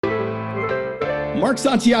Mark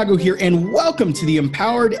Santiago here, and welcome to the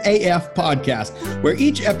Empowered AF podcast, where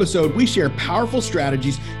each episode we share powerful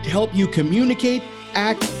strategies to help you communicate,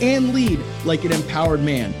 act, and lead like an empowered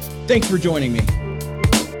man. Thanks for joining me.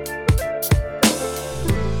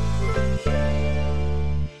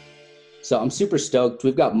 So I'm super stoked.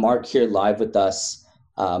 We've got Mark here live with us.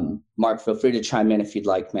 Mark, feel free to chime in if you'd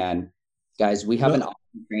like, man. Guys, we have an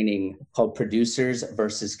awesome training called Producers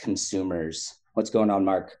versus Consumers. What's going on,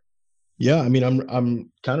 Mark? Yeah, I mean,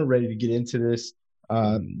 I'm kind of ready to get into this.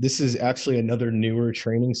 This is actually another newer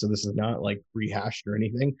training, so this is not like rehashed or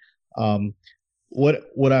anything.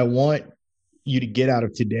 What I want you to get out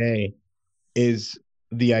of today is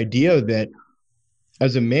the idea that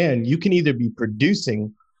as a man, you can either be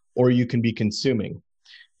producing or you can be consuming.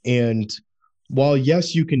 And while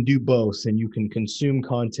yes, you can do both, and you can consume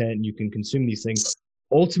content, and you can consume these things,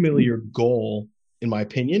 ultimately your goal, in my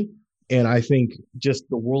opinion, and I think just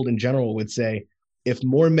the world in general would say, if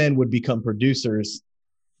more men would become producers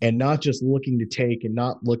and not just looking to take and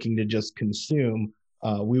not looking to just consume,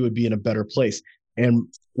 we would be in a better place.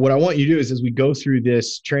 And what I want you to do is, as we go through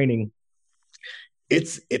this training,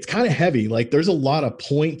 it's kind of heavy. Like there's a lot of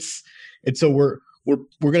points. And so we're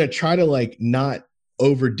going to try to like not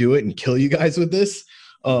overdo it and kill you guys with this.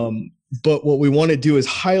 But what we want to do is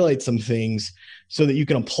highlight some things so that you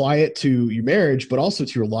can apply it to your marriage, but also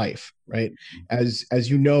to your life, right? As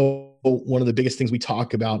you know, one of the biggest things we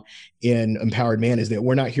talk about in Empowered Man is that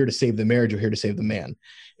we're not here to save the marriage, we're here to save the man.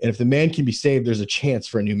 And if the man can be saved, there's a chance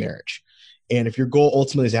for a new marriage. And if your goal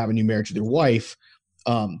ultimately is to have a new marriage with your wife,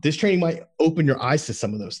 this training might open your eyes to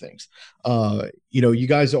some of those things. You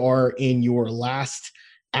guys are in your last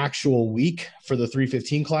actual week for the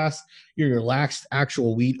 315 class. You're your last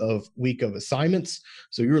actual week of assignments.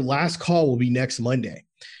 So your last call will be next Monday.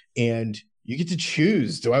 And you get to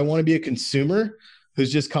choose, do I want to be a consumer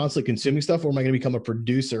who's just constantly consuming stuff, or am I going to become a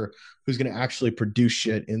producer who's going to actually produce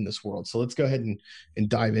shit in this world? So let's go ahead and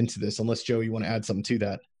dive into this, unless Joe, you want to add something to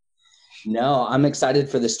that. No, I'm excited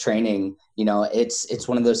for this training. You know, it's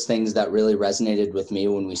one of those things that really resonated with me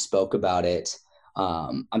when we spoke about it.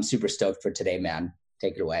 I'm super stoked for today, man.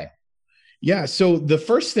 Take it away. Yeah. So the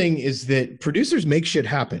first thing is that producers make shit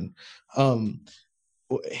happen.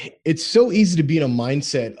 It's so easy to be in a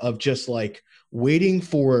mindset of just like waiting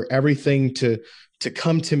for everything to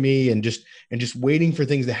come to me and just waiting for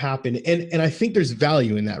things to happen. And I think there's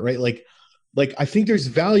value in that, right? Like I think there's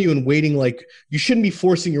value in waiting. Like you shouldn't be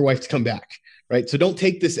forcing your wife to come back, right? So don't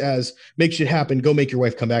take this as make shit happen, go make your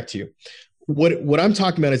wife come back to you. What I'm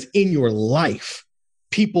talking about is in your life.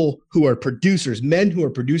 People who are producers, men who are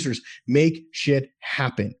producers, make shit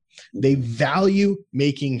happen. They value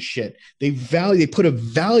making shit. They put a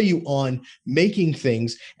value on making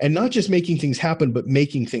things, and not just making things happen, but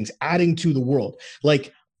making things, adding to the world.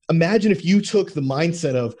 Like imagine if you took the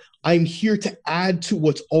mindset of I'm here to add to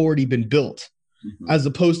what's already been built, as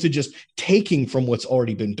opposed to just taking from what's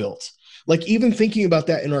already been built. Like even thinking about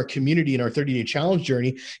that in our community, in our 30-day challenge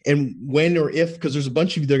journey, and when or if, because there's a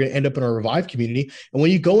bunch of you that are going to end up in our Revive community. And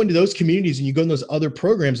when you go into those communities and you go in those other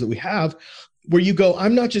programs that we have, where you go,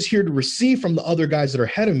 I'm not just here to receive from the other guys that are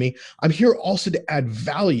ahead of me. I'm here also to add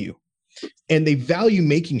value. And they value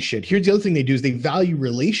making shit. Here's the other thing they do is they value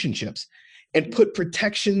relationships and put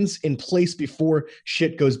protections in place before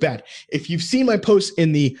shit goes bad. If you've seen my posts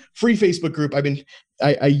in the free Facebook group,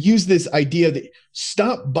 I use this idea that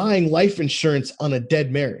stop buying life insurance on a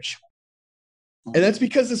dead marriage. And that's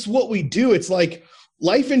because it's what we do. It's like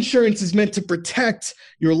life insurance is meant to protect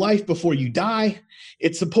your life before you die.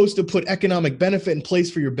 It's supposed to put economic benefit in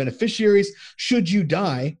place for your beneficiaries should you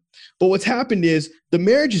die. But what's happened is the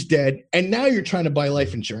marriage is dead, and now you're trying to buy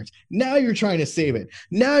life insurance. Now you're trying to save it.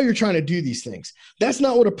 Now you're trying to do these things. That's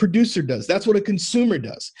not what a producer does. That's what a consumer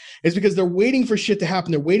does. It's because they're waiting for shit to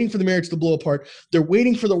happen. They're waiting for the marriage to blow apart. They're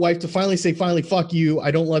waiting for their wife to finally say, fuck you. I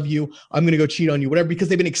don't love you. I'm going to go cheat on you, whatever, because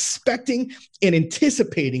they've been expecting and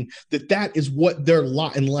anticipating that is what their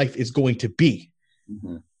lot in life is going to be.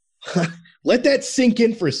 Mm-hmm. Let that sink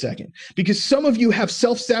in for a second, because some of you have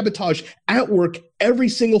self-sabotage at work every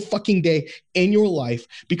single fucking day in your life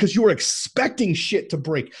because you are expecting shit to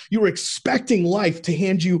break. You are expecting life to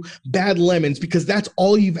hand you bad lemons because that's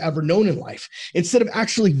all you've ever known in life. Instead of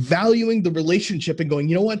actually valuing the relationship and going,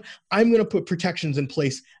 you know what? I'm going to put protections in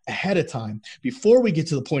place ahead of time before we get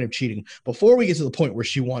to the point of cheating, before we get to the point where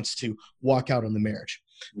she wants to walk out on the marriage.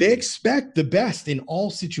 They expect the best in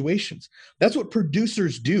all situations. That's what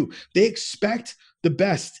producers do. They expect the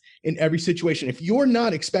best in every situation. If you're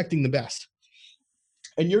not expecting the best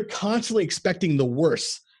and you're constantly expecting the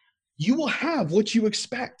worst, you will have what you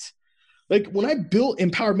expect. Like when I built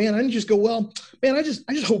Empowered Man, I didn't just go, well, man, I just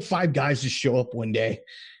hope 5 guys just show up one day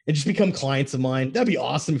and just become clients of mine. That'd be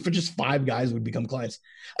awesome if just 5 guys would become clients.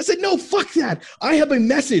 I said, no, fuck that. I have a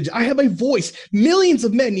message. I have a voice. Millions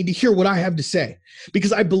of men need to hear what I have to say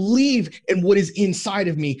because I believe in what is inside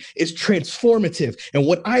of me is transformative. And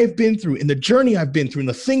what I have been through and the journey I've been through and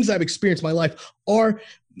the things I've experienced in my life are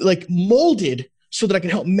like molded so that I can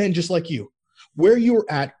help men just like you, where you're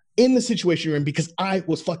at in the situation you're in, because I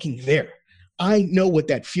was fucking there. I know what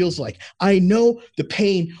that feels like. I know the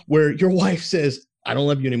pain where your wife says, I don't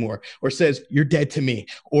love you anymore, or says you're dead to me,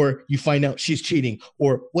 or you find out she's cheating,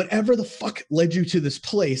 or whatever the fuck led you to this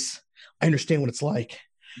place. I understand what it's like.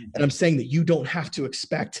 And I'm saying that you don't have to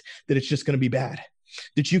expect that it's just going to be bad,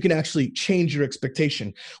 that you can actually change your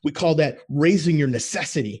expectation. We call that raising your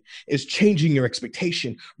necessity, is changing your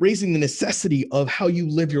expectation, raising the necessity of how you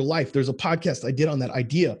live your life. There's a podcast I did on that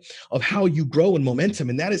idea of how you grow in momentum.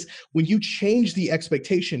 And that is when you change the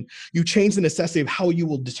expectation, you change the necessity of how you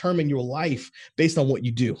will determine your life based on what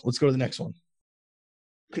you do. Let's go to the next one.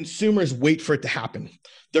 Consumers wait for it to happen.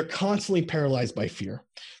 They're constantly paralyzed by fear.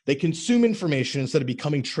 They consume information instead of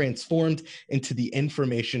becoming transformed into the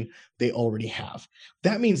information they already have.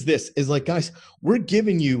 That means this is like, guys, we're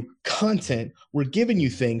giving you content, we're giving you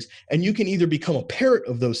things, and you can either become a parrot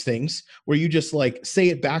of those things where you just like say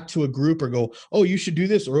it back to a group or go, oh, you should do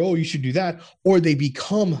this, or oh, you should do that, or they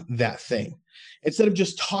become that thing. Instead of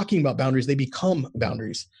just talking about boundaries, they become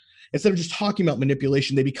boundaries. Instead of just talking about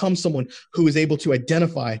manipulation, they become someone who is able to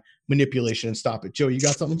identify manipulation and stop it. Joe, you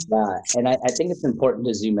got something? Yeah, and I think it's important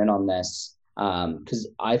to zoom in on this because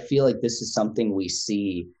I feel like this is something we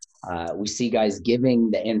see. We see guys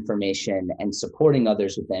giving the information and supporting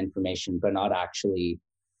others with the information, but not actually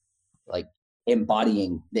like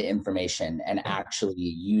embodying the information and actually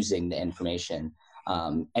using the information.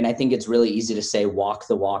 And I think it's really easy to say walk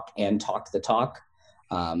the walk and talk the talk.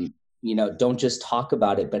 Don't just talk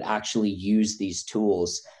about it, but actually use these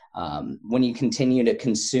tools. When you continue to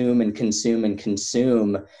consume and consume and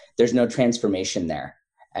consume, there's no transformation there.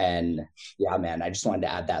 And yeah, man, I just wanted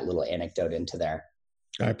to add that little anecdote into there.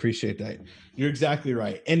 I appreciate that. You're exactly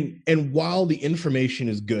right. And while the information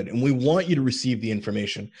is good and we want you to receive the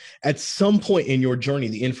information, at some point in your journey,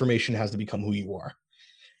 the information has to become who you are.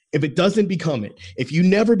 If it doesn't become it, if you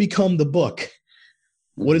never become the book,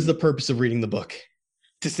 what is the purpose of reading the book?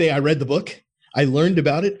 To say I read the book, I learned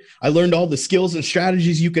about it. I learned all the skills and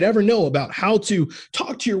strategies you could ever know about how to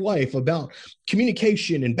talk to your wife, about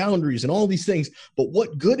communication and boundaries and all these things. But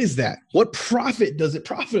what good is that? What profit does it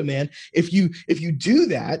profit a man if you do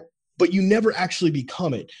that, but you never actually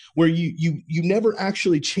become it, where you never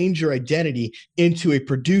actually change your identity into a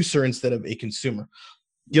producer instead of a consumer?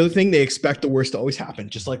 The other thing, they expect the worst to always happen,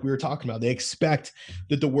 just like we were talking about. They expect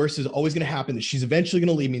that the worst is always going to happen, that she's eventually going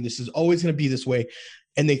to leave me. This is always going to be this way.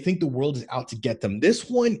 And they think the world is out to get them. This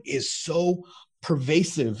one is so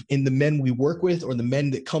pervasive in the men we work with, or the men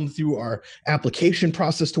that come through our application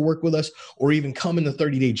process to work with us, or even come in the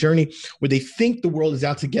 30-day journey, where they think the world is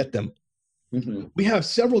out to get them. Mm-hmm. We have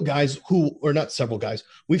several guys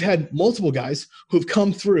we've had multiple guys who've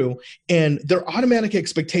come through and their automatic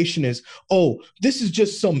expectation is, oh, this is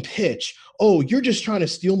just some pitch. Oh, you're just trying to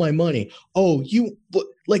steal my money. Oh,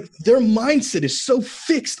 their mindset is so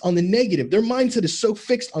fixed on the negative. Their mindset is so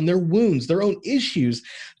fixed on their wounds, their own issues.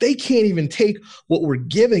 They can't even take what we're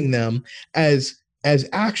giving them as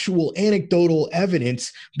actual anecdotal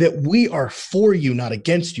evidence that we are for you, not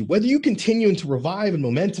against you. Whether you continue into Revive and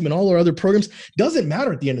Momentum and all our other programs doesn't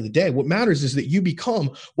matter at the end of the day. What matters is that you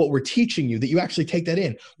become what we're teaching you, that you actually take that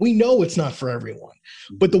in. We know it's not for everyone,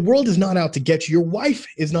 but the world is not out to get you. Your wife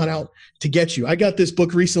is not out to get you. I got this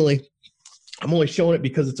book recently. I'm only showing it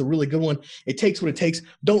because it's a really good one. It takes what it takes.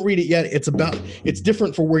 Don't read it yet. It's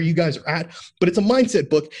different for where you guys are at, but it's a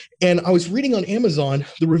mindset book. And I was reading on Amazon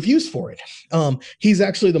the reviews for it. He's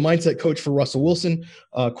actually the mindset coach for Russell Wilson,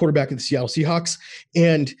 quarterback of the Seattle Seahawks.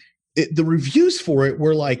 And the reviews for it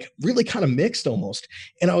were like really kind of mixed almost.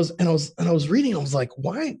 And I was reading, I was like,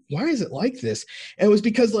 why is it like this? And it was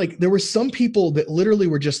because like there were some people that literally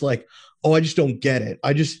were just like, oh, I just don't get it.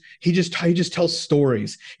 He just tells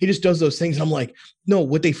stories. He just does those things. And I'm like, no,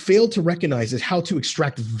 what they failed to recognize is how to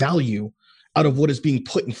extract value out of what is being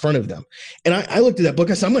put in front of them. And I looked at that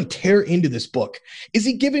book. I said, I'm going to tear into this book. Is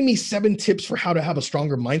he giving me 7 tips for how to have a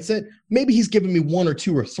stronger mindset? Maybe he's giving me 1 or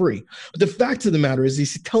 2 or 3. But the fact of the matter is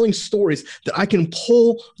he's telling stories that I can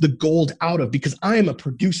pull the gold out of because I am a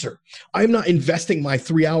producer. I'm not investing my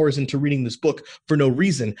 3 hours into reading this book for no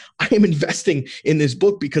reason. I am investing in this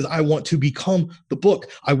book because I want to become the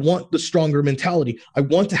book. I want the stronger mentality. I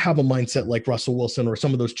want to have a mindset like Russell Wilson or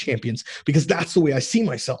some of those champions because that's the way I see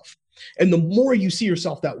myself. And the more you see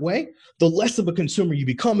yourself that way, the less of a consumer you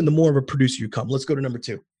become and the more of a producer you become. Let's go to number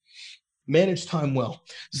 2. Manage time well.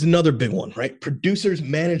 This is another big one, right? Producers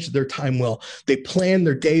manage their time well. They plan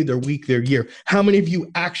their day, their week, their year. How many of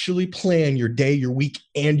you actually plan your day, your week,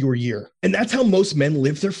 and your year? And that's how most men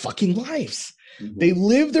live their fucking lives. They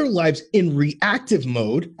live their lives in reactive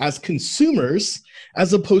mode as consumers,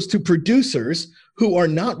 as opposed to producers who are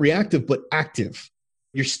not reactive, but active.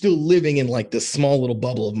 You're still living in like this small little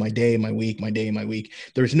bubble of my day, my week, my day, my week.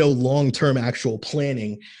 There's no long-term actual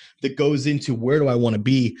planning that goes into where do I want to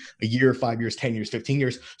be a year, 5 years, 10 years, 15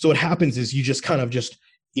 years. So what happens is you just kind of just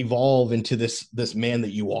evolve into this man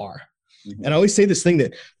that you are. And I always say this thing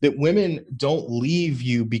that women don't leave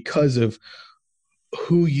you because of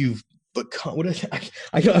who you've become.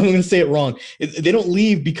 I'm going to say it wrong. They don't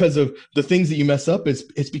leave because of the things that you mess up.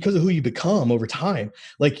 It's because of who you become over time.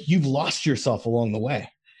 Like you've lost yourself along the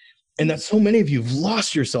way. And that so many of you have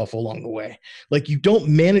lost yourself along the way. Like you don't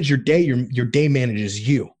manage your day. Your day manages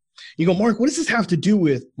you. You go, Mark, what does this have to do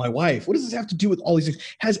with my wife? What does this have to do with all these things? It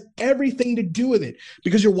has everything to do with it,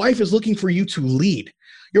 because your wife is looking for you to lead.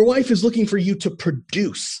 Your wife is looking for you to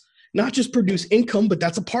produce, not just produce income, but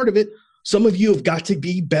that's a part of it. Some of you have got to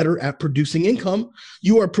be better at producing income.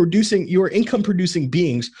 You are income producing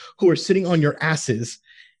beings who are sitting on your asses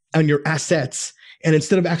and your assets. And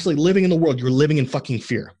instead of actually living in the world, you're living in fucking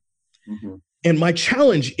fear. Mm-hmm. And my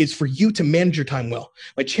challenge is for you to manage your time well.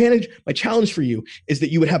 My challenge for you is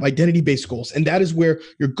that you would have identity-based goals. And that is where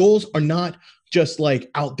your goals are not just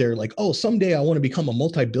like out there, like, oh, someday I want to become a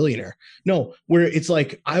multi-billionaire. No, where it's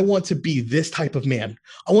like, I want to be this type of man.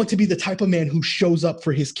 I want to be the type of man who shows up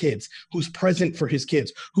for his kids, who's present for his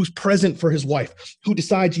kids, who's present for his wife, who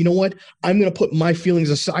decides, you know what, I'm going to put my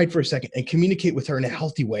feelings aside for a second and communicate with her in a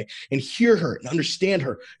healthy way and hear her and understand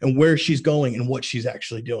her and where she's going and what she's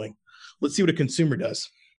actually doing. Let's see what a consumer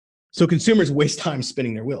does. So consumers waste time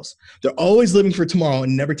spinning their wheels. They're always living for tomorrow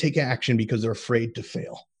and never take action because they're afraid to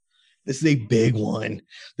fail. This is a big one.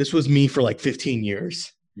 This was me for like 15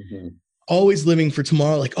 years. Mm-hmm. Always living for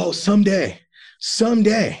tomorrow, like, oh, someday,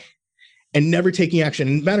 and never taking action.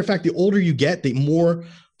 And matter of fact, the older you get, the more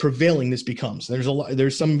prevailing this becomes.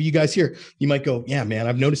 There's some of you guys here, you might go, yeah, man,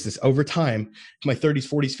 I've noticed this over time, my 30s,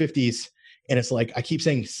 40s, 50s. And it's like, I keep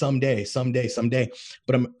saying someday,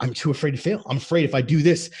 but I'm too afraid to fail. I'm afraid if I do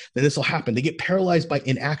this, then this will happen. They get paralyzed by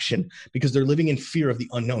inaction because they're living in fear of the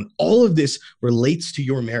unknown. All of this relates to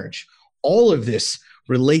your marriage. All of this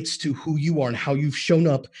relates to who you are and how you've shown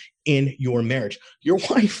up in your marriage. Your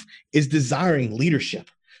wife is desiring leadership.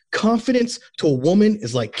 Confidence to a woman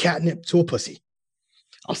is like catnip to a pussy.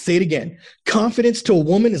 I'll say it again. Confidence to a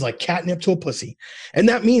woman is like catnip to a pussy. And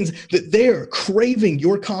that means that they're craving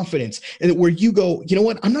your confidence, and where you go, you know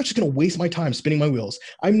what? I'm not just going to waste my time spinning my wheels.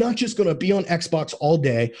 I'm not just going to be on Xbox all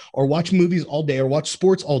day or watch movies all day or watch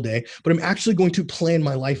sports all day, but I'm actually going to plan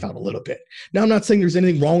my life out a little bit. Now, I'm not saying there's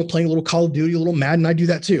anything wrong with playing a little Call of Duty, a little Madden. I do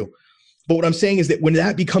that too. But what I'm saying is that when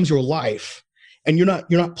that becomes your life and you're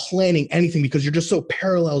not planning anything because you're just so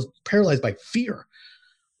paralyzed by fear,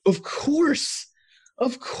 of course,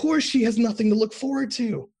 she has nothing to look forward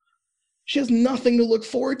to. She has nothing to look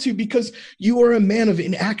forward to because you are a man of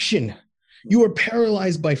inaction. You are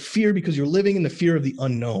paralyzed by fear because you're living in the fear of the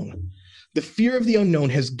unknown. The fear of the unknown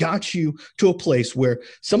has got you to a place where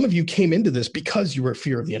some of you came into this because you were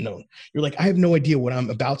fear of the unknown. You're like, I have no idea what I'm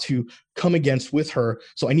about to come against with her.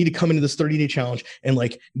 So I need to come into this 30-day challenge and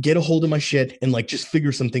like get a hold of my shit and like just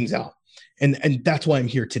figure some things out. And that's why I'm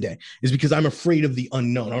here today, is because I'm afraid of the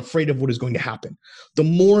unknown. I'm afraid of what is going to happen. The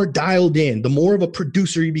more dialed in, the more of a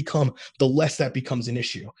producer you become, the less that becomes an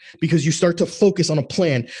issue, because you start to focus on a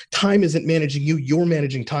plan. Time isn't managing you. You're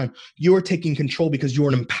managing time. You're taking control because you're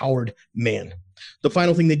an empowered man. The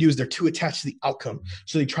final thing they do is they're too attached to the outcome.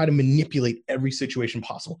 So they try to manipulate every situation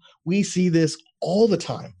possible. We see this all the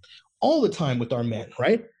time with our men,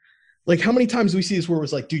 right? Like, how many times do we see this where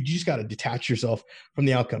it's like, dude, you just got to detach yourself from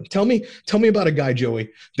the outcome. Tell me about a guy, Joey,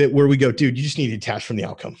 that where we go, dude, you just need to detach from the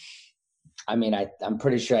outcome. I mean, I'm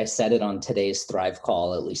pretty sure I said it on today's Thrive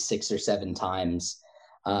call at least 6 or 7 times.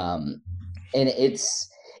 And it's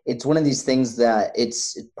one of these things that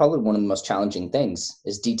it's probably one of the most challenging things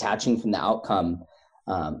is detaching from the outcome.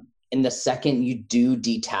 And the second you do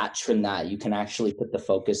detach from that, you can actually put the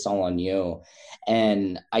focus all on you.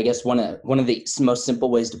 And I guess one of the most simple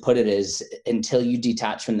ways to put it is, until you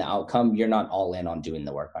detach from the outcome, you're not all in on doing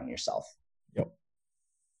the work on yourself. Yep.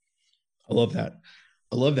 I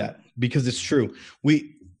love that because it's true.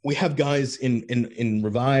 We have guys in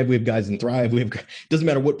Revive, we have guys in Thrive, doesn't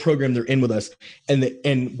matter what program they're in with us,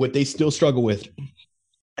 and what they still struggle with,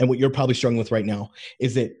 and what you're probably struggling with right now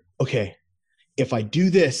is that, okay, if I do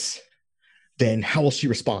this, then how will she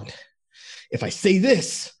respond? If I say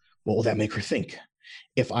this, what will that make her think?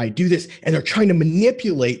 If I do this, and they're trying to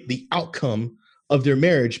manipulate the outcome of their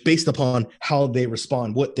marriage based upon how they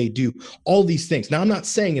respond, what they do, all these things. Now, I'm not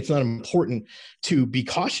saying it's not important to be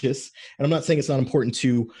cautious, and I'm not saying it's not important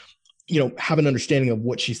to, have an understanding of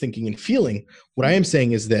what she's thinking and feeling. What I am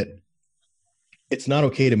saying is that it's not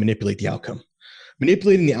okay to manipulate the outcome.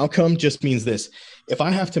 Manipulating the outcome just means this: if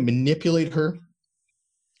I have to manipulate her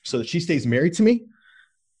so that she stays married to me,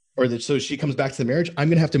 or that so she comes back to the marriage, I'm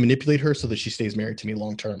going to have to manipulate her so that she stays married to me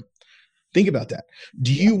long term. Think about that.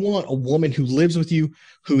 Do you want a woman who lives with you,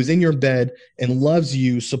 who is in your bed and loves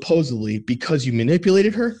you supposedly because you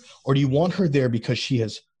manipulated her, or do you want her there because she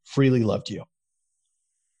has freely loved you?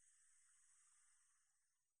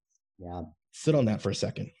 Yeah. Sit on that for a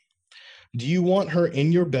second. Do you want her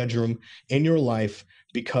in your bedroom, in your life,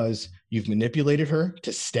 because you've manipulated her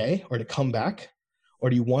to stay or to come back? Or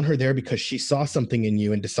do you want her there because she saw something in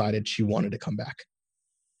you and decided she wanted to come back?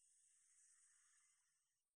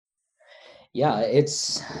 Yeah,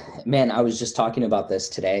 I was just talking about this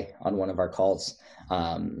today on one of our calls.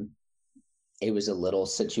 It was a little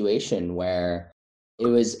situation where it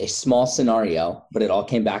was a small scenario, but it all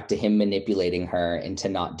came back to him manipulating her into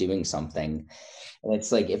not doing something. And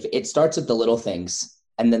it's like, if it starts with the little things,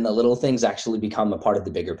 and then the little things actually become a part of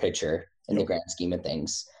the bigger picture in the grand scheme of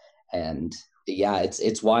things. And yeah,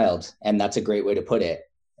 it's wild. And that's a great way to put it.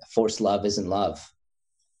 Forced love isn't love.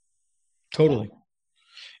 Totally.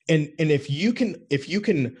 And if you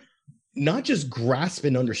can not just grasp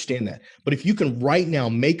and understand that, but if you can right now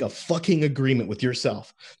make a fucking agreement with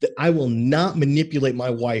yourself that I will not manipulate my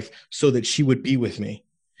wife so that she would be with me,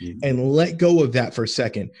 and let go of that for a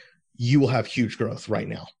second, you will have huge growth right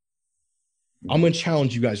now. I'm going to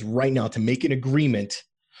challenge you guys right now to make an agreement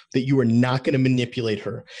that you are not going to manipulate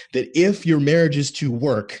her, that if your marriage is to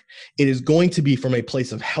work, it is going to be from a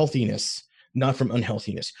place of healthiness, not from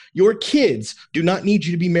unhealthiness. Your kids do not need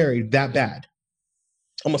you to be married that bad.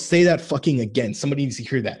 I'm going to say that fucking again. Somebody needs to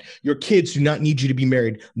hear that. Your kids do not need you to be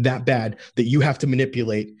married that bad that you have to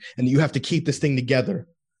manipulate and that you have to keep this thing together.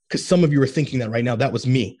 Because some of you are thinking that right now. That was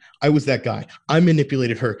me. I was that guy. I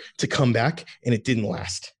manipulated her to come back, and it didn't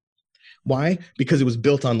last. Why? Because it was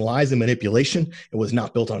built on lies and manipulation. It was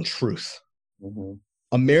not built on truth. Mm-hmm.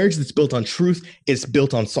 A marriage that's built on truth is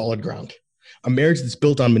built on solid ground. A marriage that's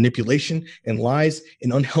built on manipulation and lies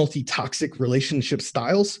and unhealthy, toxic relationship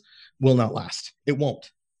styles will not last. It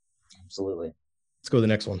won't. Absolutely. Let's go to the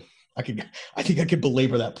next one. I think I could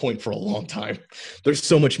belabor that point for a long time. There's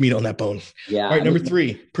so much meat on that bone. Yeah. All right. Number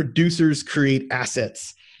 3, producers create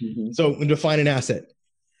assets. Mm-hmm. So we define an asset.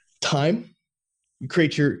 Time. You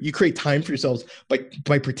create time for yourselves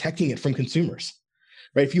by protecting it from consumers,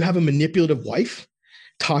 right? If you have a manipulative wife,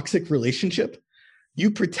 toxic relationship,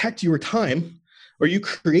 you protect your time, or you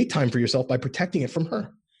create time for yourself by protecting it from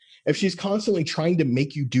her. If she's constantly trying to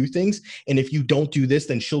make you do things, and if you don't do this,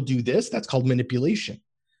 then she'll do this, that's called manipulation.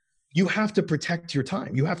 You have to protect your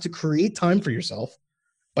time. You have to create time for yourself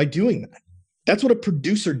by doing that. That's what a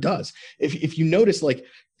producer does. If you notice, like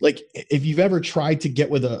if you've ever tried to get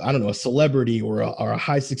with a celebrity or a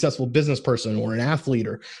high successful business person or an athlete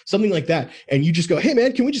or something like that, and you just go, hey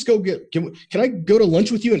man, can we just go can I go to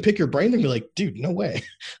lunch with you and pick your brain? They'll be like, dude, no way.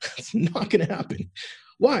 That's not going to happen.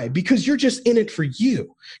 Why? Because you're just in it for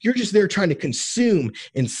you. You're just there trying to consume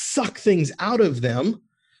and suck things out of them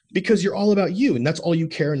because you're all about you, and that's all you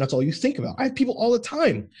care and that's all you think about. I have people all the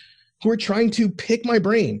time who are trying to pick my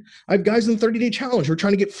brain. I have guys in the 30-day challenge who are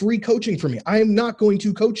trying to get free coaching from me. I am not going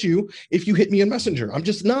to coach you if you hit me in Messenger. I'm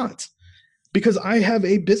just not, because I have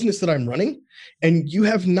a business that I'm running and you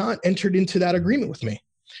have not entered into that agreement with me.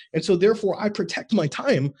 And so therefore I protect my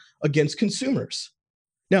time against consumers.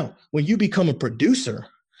 Now, when you become a producer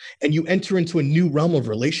and you enter into a new realm of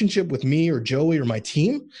relationship with me or Joey or my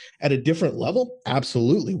team at a different level,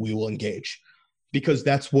 absolutely we will engage. Because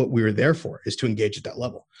that's what we're there for, is to engage at that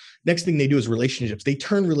level. Next thing they do is relationships. They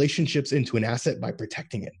turn relationships into an asset by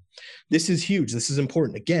protecting it. This is huge. This is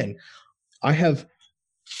important. Again, I have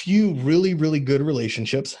few really, really good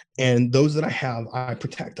relationships, and those that I have, I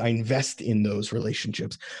protect. I invest in those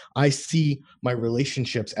relationships. I see my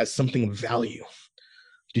relationships as something of value.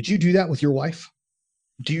 Did you do that with your wife?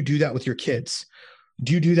 Do you do that with your kids?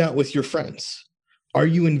 Do you do that with your friends? Are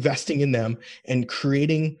you investing in them and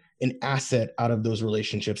creating an asset out of those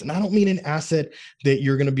relationships? And I don't mean an asset that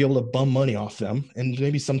you're going to be able to bum money off them. And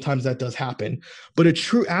maybe sometimes that does happen, but a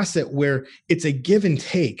true asset where it's a give and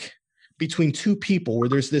take between two people, where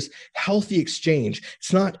there's this healthy exchange.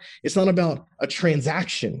 It's not about a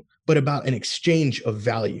transaction, but about an exchange of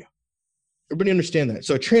value. Everybody understand that.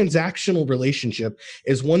 So a transactional relationship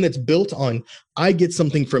is one that's built on, I get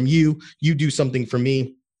something from you, you do something for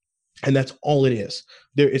me. And that's all it is.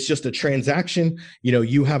 It's just a transaction.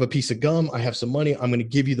 You have a piece of gum, I have some money, I'm going to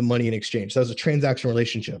give you the money in exchange. So that's a transaction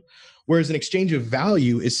relationship. Whereas an exchange of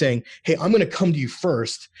value is saying, hey, I'm going to come to you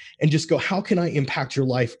first and just go, how can I impact your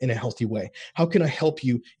life in a healthy way? How can I help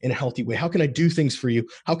you in a healthy way? How can I do things for you?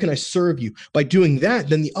 How can I serve you? By doing that,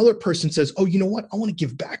 then the other person says, oh, you know what? I want to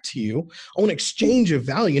give back to you. I want to exchange of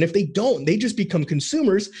value. And if they don't, they just become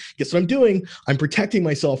consumers. Guess what I'm doing? I'm protecting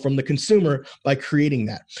myself from the consumer by creating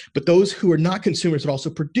that. But those who are not consumers, but also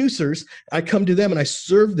producers, I come to them and I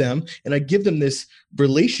serve them and I give them this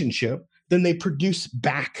relationship, then they produce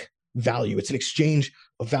back value. It's an exchange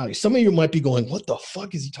of value. Some of you might be going, what the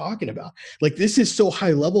fuck is he talking about? Like, this is so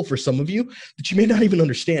high level for some of you that you may not even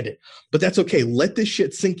understand it, but that's okay. Let this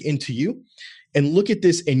shit sink into you and look at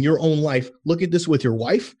this in your own life. Look at this with your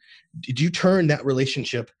wife. Did you turn that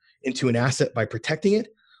relationship into an asset by protecting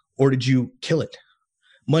it, or did you kill it?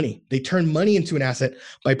 Money. They turn money into an asset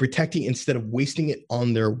by protecting instead of wasting it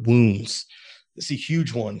on their wounds. This is a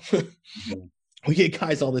huge one. We get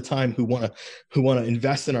guys all the time who want to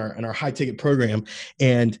invest in our high ticket program,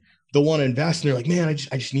 and they'll want to invest, and they're like, man, I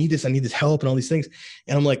just need this. I need this help and all these things.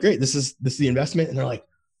 And I'm like, great, this is the investment. And they're like,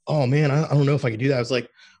 oh man, I don't know if I could do that. I was like,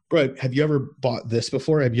 bro, have you ever bought this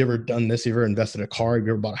before? Have you ever done this? Have you ever invested in a car? Have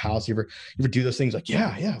you ever bought a house? You ever do those things? Like,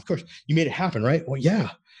 yeah, of course. You made it happen, right? Well, yeah,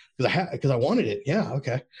 because I wanted it. Yeah,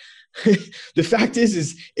 okay. The fact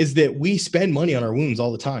is that we spend money on our wounds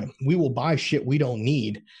all the time. We will buy shit we don't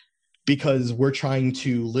need because we're trying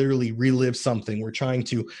to literally relive something. We're trying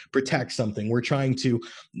to protect something. We're trying to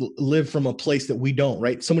live from a place that we don't,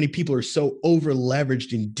 right? So many people are so over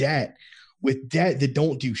leveraged in debt, with debt that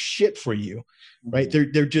don't do shit for you, right?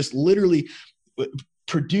 They're just literally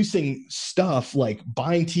producing stuff like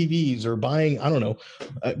buying TVs or buying, I don't know,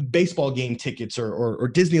 baseball game tickets or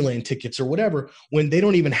Disneyland tickets or whatever, when they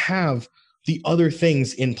don't even have the other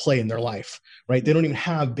things in play in their life, right? They don't even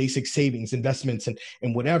have basic savings, investments,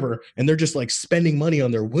 and whatever. And they're just like spending money on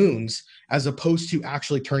their wounds as opposed to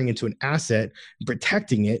actually turning into an asset,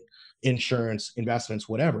 protecting it, insurance, investments,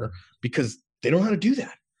 whatever, because they don't know how to do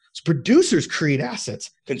that. So producers create assets.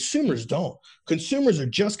 Consumers don't. Consumers are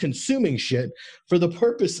just consuming shit for the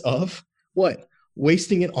purpose of what?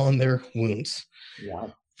 Wasting it on their wounds. Yeah.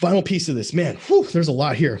 Final piece of this, man, there's a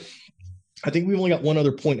lot here. I think we've only got one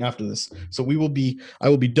other point after this. So I will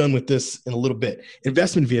be done with this in a little bit.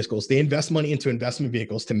 Investment vehicles. They invest money into investment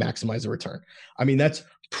vehicles to maximize the return. I mean, that's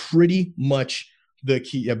pretty much the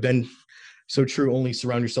key. I've been so true. Only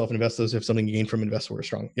surround yourself and invest those who have something to gain from invest where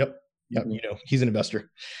strong. Yep. He's an investor.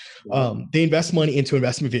 They invest money into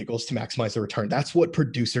investment vehicles to maximize the return. That's what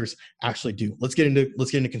producers actually do. Let's get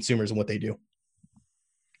into consumers and what they do.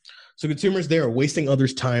 So consumers, they are wasting other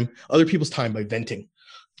people's time by venting.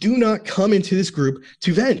 Do not come into this group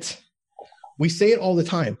to vent. We say it all the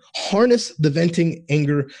time. Harness the venting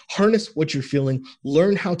anger, harness what you're feeling,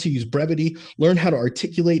 learn how to use brevity, learn how to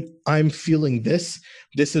articulate, I'm feeling this.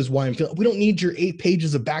 This is why I'm feeling. We don't need your 8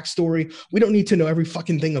 pages of backstory. We don't need to know every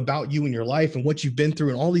fucking thing about you and your life and what you've been through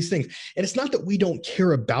and all these things. And it's not that we don't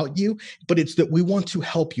care about you, but it's that we want to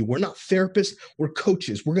help you. We're not therapists, we're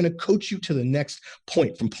coaches. We're going to coach you to the next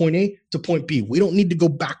point, from point A to point B. We don't need to go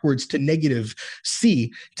backwards to negative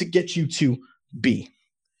C to get you to B.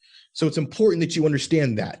 So it's important that you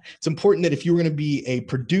understand that. It's important that if you're going to be a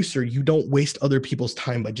producer, you don't waste other people's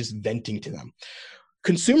time by just venting to them.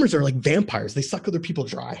 Consumers are like vampires. They suck other people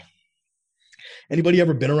dry. Anybody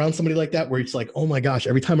ever been around somebody like that where it's like, oh my gosh,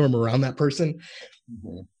 every time I'm around that person,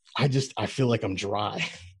 I feel like I'm dry.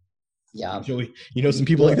 Yeah. Joey, you know some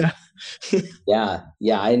people like that?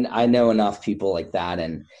 Yeah. I know enough people like that.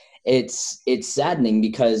 And it's saddening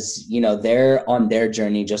because, they're on their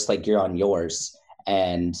journey just like you're on yours.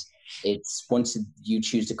 And it's once you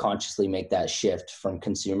choose to consciously make that shift from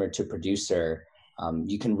consumer to producer,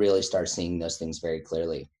 you can really start seeing those things very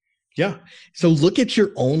clearly. Yeah. So look at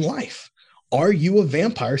your own life. Are you a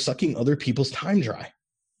vampire sucking other people's time dry?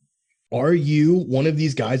 Are you one of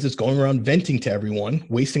these guys that's going around venting to everyone,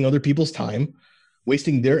 wasting other people's time,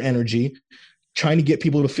 wasting their energy, trying to get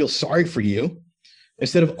people to feel sorry for you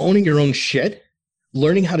instead of owning your own shit,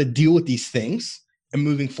 learning how to deal with these things and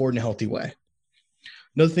moving forward in a healthy way?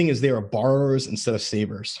 Another thing is they are borrowers instead of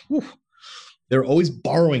savers. Whew. They're always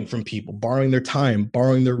borrowing from people, borrowing their time,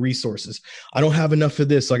 borrowing their resources. I don't have enough of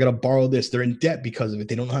this, so I got to borrow this. They're in debt because of it.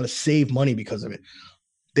 They don't know how to save money because of it.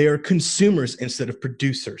 They are consumers instead of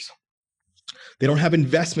producers. They don't have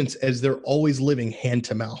investments as they're always living hand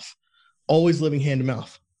to mouth, always living hand to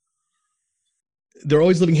mouth. they're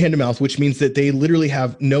always living hand to mouth, which means that they literally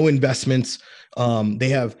have no investments. They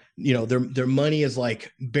have, their money is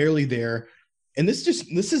like barely there. And this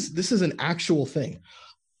is an actual thing.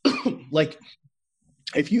 Like,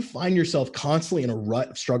 if you find yourself constantly in a rut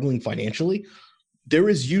of struggling financially, there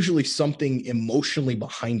is usually something emotionally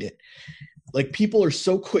behind it. Like, people are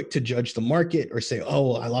so quick to judge the market or say,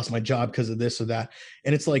 oh, I lost my job because of this or that.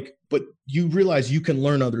 And it's like, but you realize you can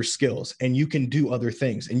learn other skills and you can do other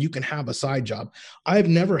things and you can have a side job. I've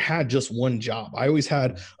never had just one job. I always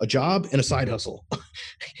had a job and a side hustle.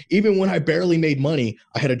 Even when I barely made money,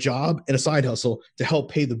 I had a job and a side hustle to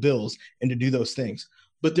help pay the bills and to do those things.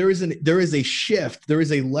 But there is a shift. There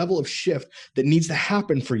is a level of shift that needs to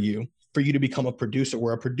happen for you to become a producer,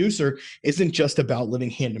 where a producer isn't just about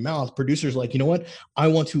living hand to mouth. Producers like, you know what? I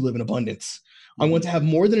want to live in abundance. I want to have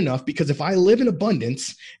more than enough, because if I live in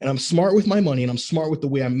abundance and I'm smart with my money and I'm smart with the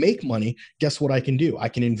way I make money, guess what I can do? I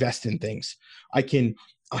can invest in things. I can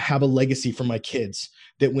have a legacy for my kids,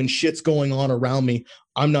 that when shit's going on around me,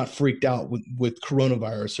 I'm not freaked out with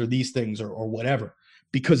coronavirus or these things or whatever,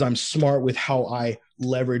 because I'm smart with how I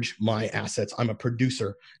leverage my assets. I'm a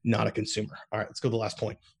producer, not a consumer. All right, let's go to the last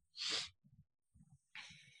point.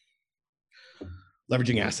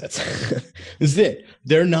 Leveraging assets. This is it.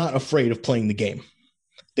 They're not afraid of playing the game.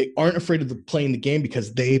 They aren't afraid of playing the game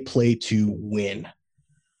because they play to win.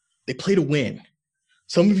 They play to win.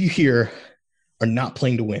 Some of you here are not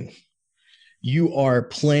playing to win. You are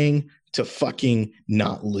playing to fucking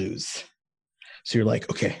not lose. So you're like,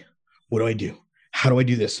 okay, what do I do? How do I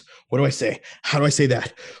do this? What do I say? How do I say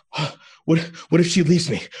that? What if she leaves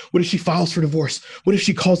me? What if she files for divorce? What if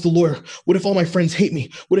she calls the lawyer? What if all my friends hate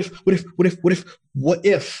me? What if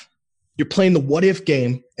you're playing the what if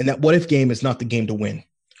game, and that what if game is not the game to win?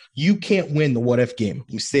 You can't win the what if game. Let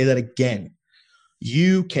me say that again.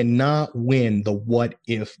 You cannot win the what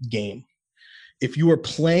if game. If you are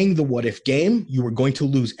playing the what if game, you are going to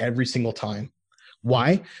lose every single time.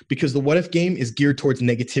 Why? Because the what if game is geared towards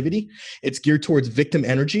negativity. It's geared towards victim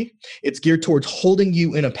energy. It's geared towards holding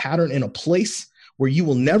you in a pattern, in a place where you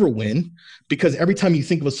will never win, because every time you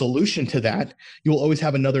think of a solution to that, you will always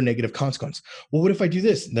have another negative consequence. Well, what if I do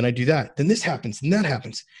this? Then I do that. Then this happens and that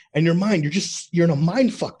happens. And your mind, you're in a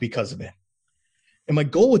mind fuck because of it. And my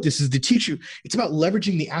goal with this is to teach you, it's about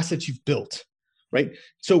leveraging the assets you've built, right?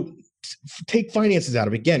 So take finances out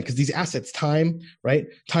of it again, because these assets, time, right?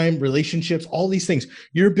 Time, relationships, all these things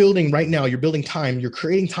you're building right now, you're building time, you're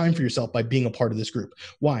creating time for yourself by being a part of this group.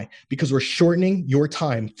 Why? Because we're shortening your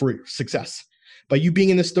time for success. By you being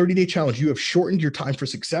in this 30-day challenge, you have shortened your time for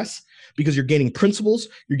success, because you're gaining principles,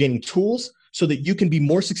 you're gaining tools so that you can be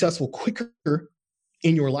more successful quicker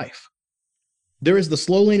in your life. There is the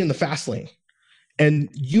slow lane and the fast lane. And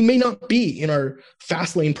you may not be in our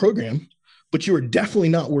fast lane program, but you are definitely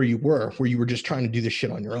not where you were just trying to do this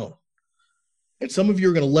shit on your own. And some of you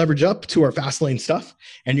are going to leverage up to our fast lane stuff,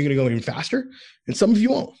 and you're going to go even faster. And some of you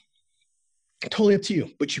won't. Totally up to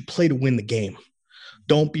you, but you play to win the game.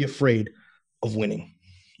 Don't be afraid of winning.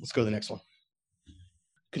 Let's go to the next one.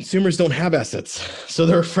 Consumers don't have assets, so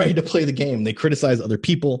they're afraid to play the game. They criticize other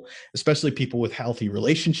people, especially people with healthy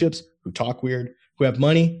relationships who talk weird, who have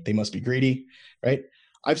money. They must be greedy, right?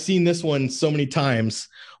 I've seen this one so many times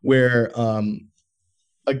where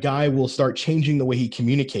a guy will start changing the way he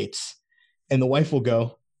communicates, and the wife will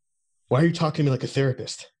go, "Why are you talking to me like a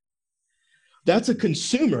therapist?" That's a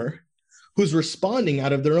consumer who's responding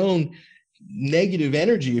out of their own negative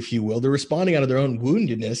energy, if you will. They're responding out of their own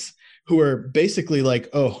woundedness, who are basically like,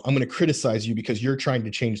 "Oh, I'm going to criticize you because you're trying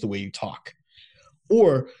to change the way you talk."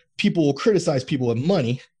 Or people will criticize people with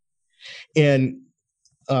money, and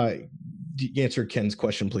answer Ken's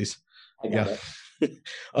question, please. Yeah.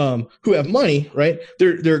 Who have money, right?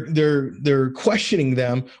 They're questioning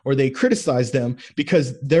them, or they criticize them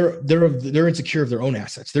because they're insecure of their own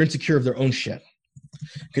assets. They're insecure of their own shit.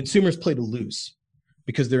 Consumers play to lose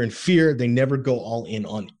because they're in fear. They never go all in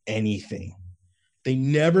on anything. They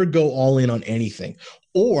never go all in on anything.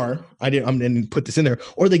 Or I'm going to put this in there,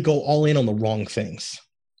 or they go all in on the wrong things.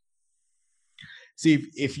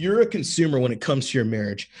 See, if you're a consumer when it comes to your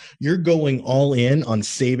marriage, you're going all in on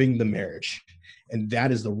saving the marriage. And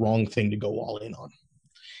that is the wrong thing to go all in on.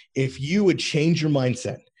 If you would change your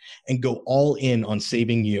mindset and go all in on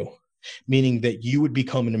saving you, meaning that you would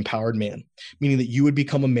become an empowered man, meaning that you would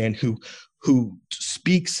become a man who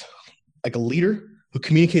speaks like a leader, who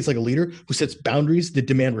communicates like a leader, who sets boundaries that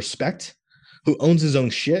demand respect, who owns his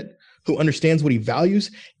own shit, who understands what he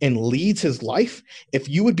values and leads his life. If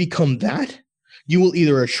you would become that, you will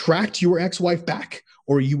either attract your ex-wife back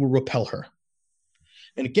or you will repel her.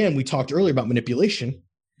 And again, we talked earlier about manipulation.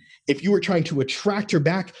 If you were trying to attract her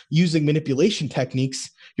back using manipulation techniques,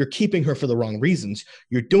 you're keeping her for the wrong reasons.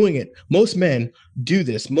 You're doing it. Most men do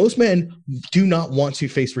this. Most men do not want to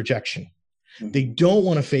face rejection. They don't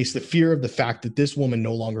want to face the fear of the fact that this woman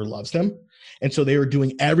no longer loves them. And so they are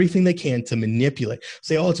doing everything they can to manipulate.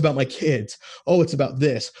 Say, oh, it's about my kids. Oh, it's about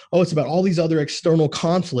this. Oh, it's about all these other external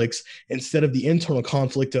conflicts instead of the internal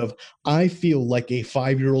conflict of, I feel like a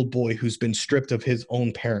 5-year-old boy who's been stripped of his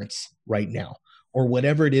own parents right now, or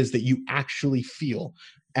whatever it is that you actually feel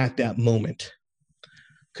at that moment.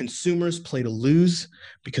 Consumers play to lose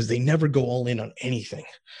because they never go all in on anything.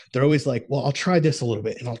 They're always like, well, I'll try this a little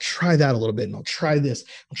bit and I'll try that a little bit and I'll try this,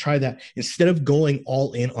 I'll try that, instead of going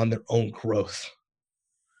all in on their own growth.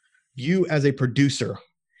 You as a producer,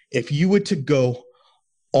 if you were to go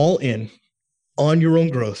all in on your own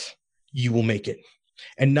growth, you will make it.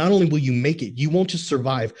 And not only will you make it, you won't just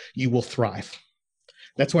survive, you will thrive.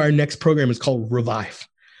 That's why our next program is called Revive,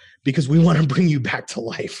 because we want to bring you back to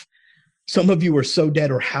life. Some of you are so dead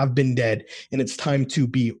or have been dead, and it's time to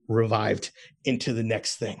be revived into the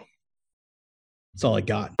next thing. That's all I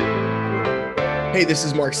got. Hey, this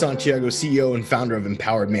is Mark Santiago, CEO and founder of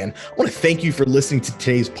Empowered Man. I want to thank you for listening to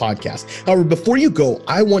today's podcast. However, before you go,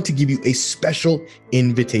 I want to give you a special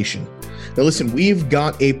invitation. Now listen, we've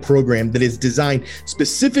got a program that is designed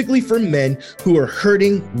specifically for men who are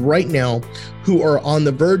hurting right now, who are on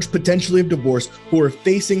the verge potentially of divorce, who are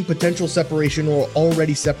facing potential separation or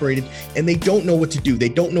already separated, and they don't know what to do. They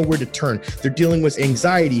don't know where to turn. They're dealing with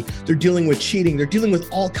anxiety. They're dealing with cheating. They're dealing with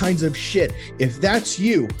all kinds of shit. If that's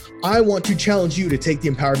you, I want to challenge you to take the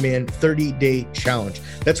Empowered Man 30-Day Challenge.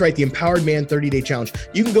 That's right, the Empowered Man 30-Day Challenge.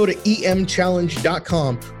 You can go to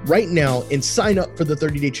emchallenge.com right now and sign up for the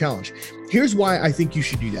 30-Day Challenge. Here's why I think you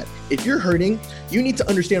should do that. If you're hurting, you need to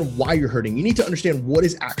understand why you're hurting. You need to understand what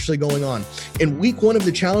is actually going on. In week 1 of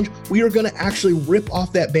the challenge, we are going to actually rip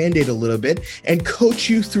off that Band-Aid a little bit and coach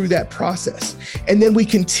you through that process. And then we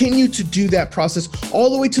continue to do that process all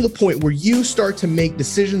the way to the point where you start to make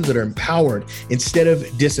decisions that are empowered instead of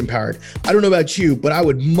disempowered. I don't know about you, but I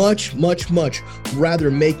would much, much, much rather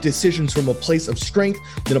make decisions from a place of strength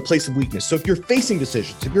than a place of weakness. So if you're facing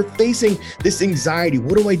decisions, if you're facing this anxiety,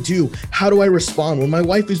 what do I do? How do I respond? When my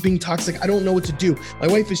wife is being toxic, I don't know what to do. My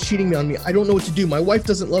wife is cheating on me. I don't know what to do. My wife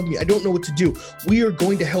doesn't love me. I don't know what to do. We are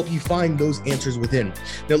going to help you find those answers within.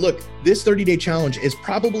 Now, look, this 30-day challenge is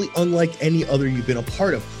probably unlike any other you've been a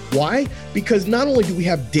part of. Why? Because not only do we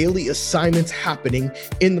have daily assignments happening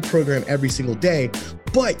in the program every single day,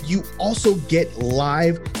 but you also get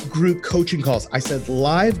live group coaching calls. I said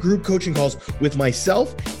live group coaching calls with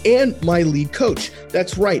myself and my lead coach.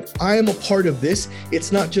 That's right. I am a part of this.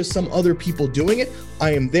 It's not just some other people doing it.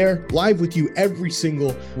 I am there live with you every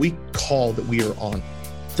single week call that we are on.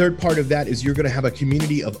 Third part of that is you're going to have a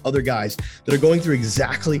community of other guys that are going through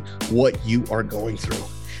exactly what you are going through.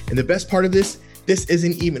 And the best part of this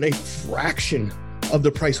isn't even a fraction of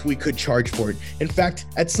the price we could charge for it. In fact,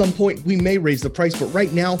 at some point we may raise the price, but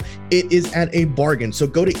right now it is at a bargain. So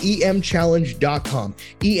go to emchallenge.com,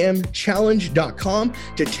 emchallenge.com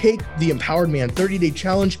to take the Empowered Man 30-Day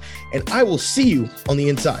Challenge, and I will see you on the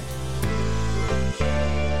inside.